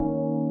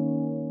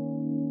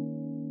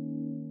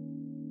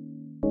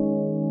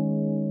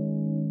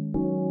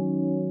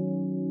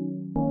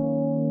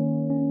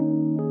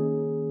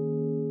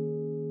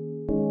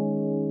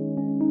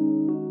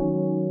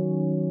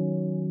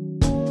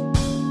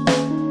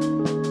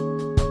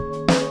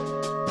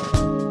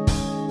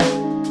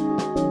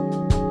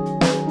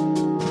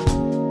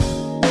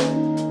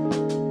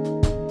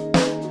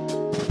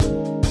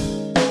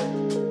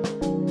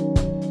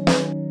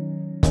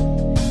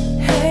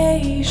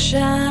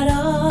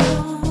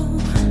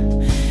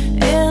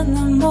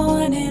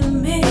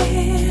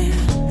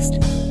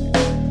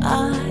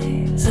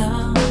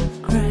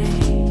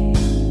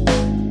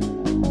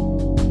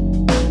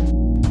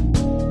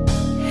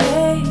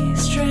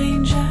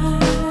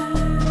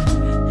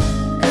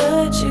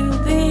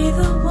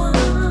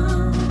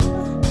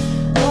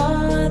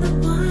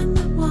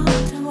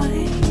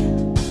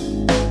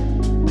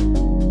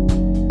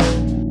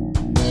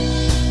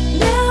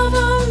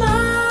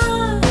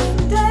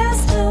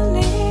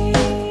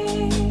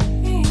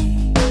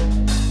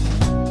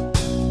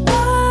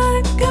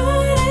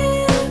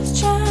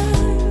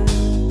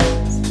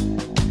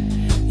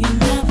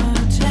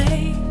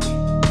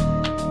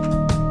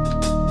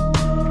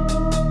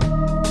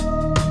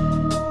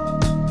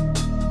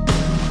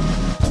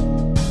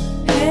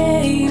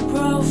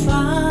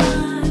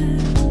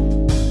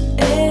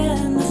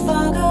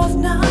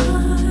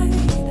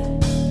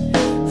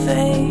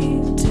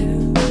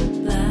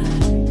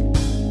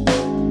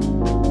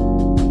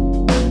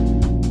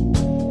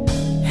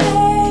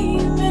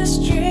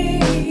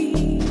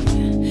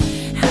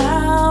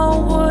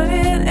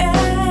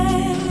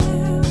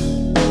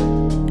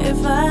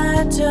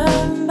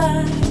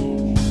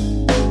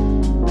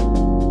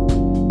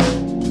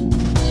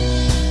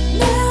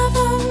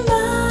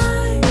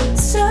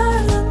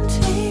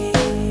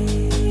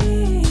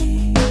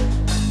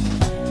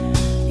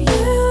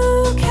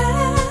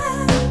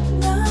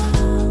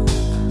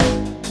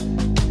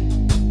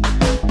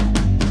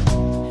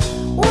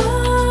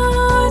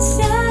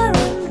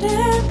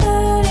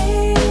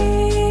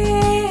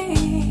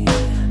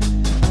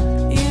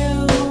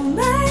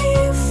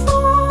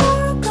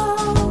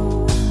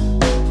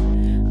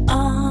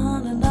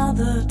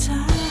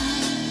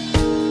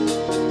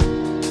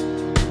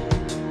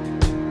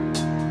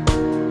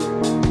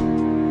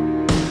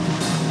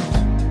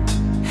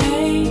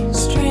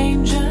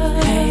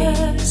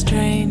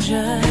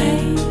stranger,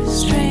 hey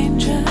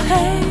stranger,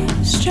 hey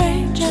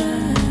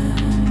stranger,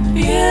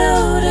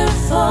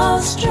 beautiful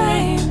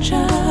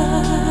stranger.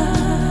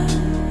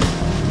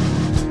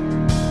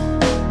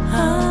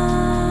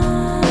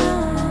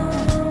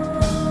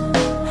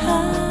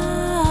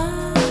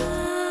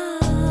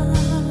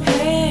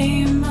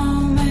 Hey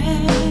moment,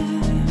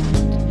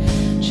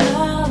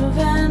 child of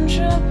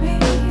entropy,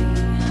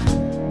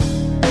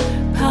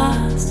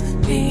 pass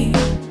me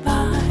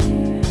by.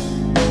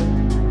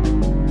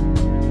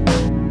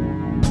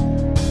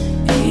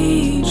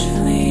 Each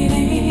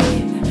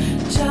fleeting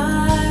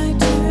tied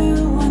to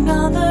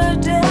another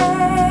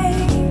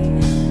day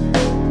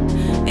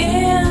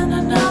in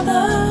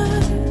another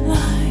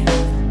life.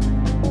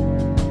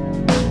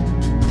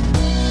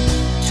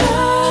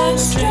 Time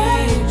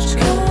strange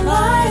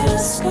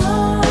kaleidoscope,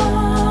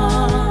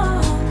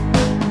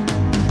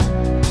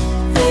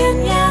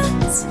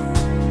 vignettes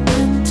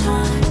in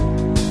time.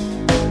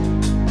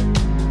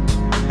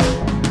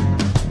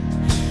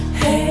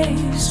 Hey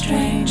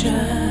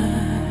stranger,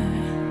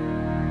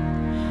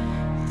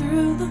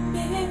 through the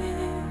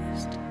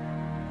mist,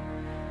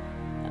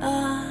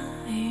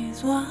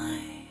 eyes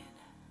wide.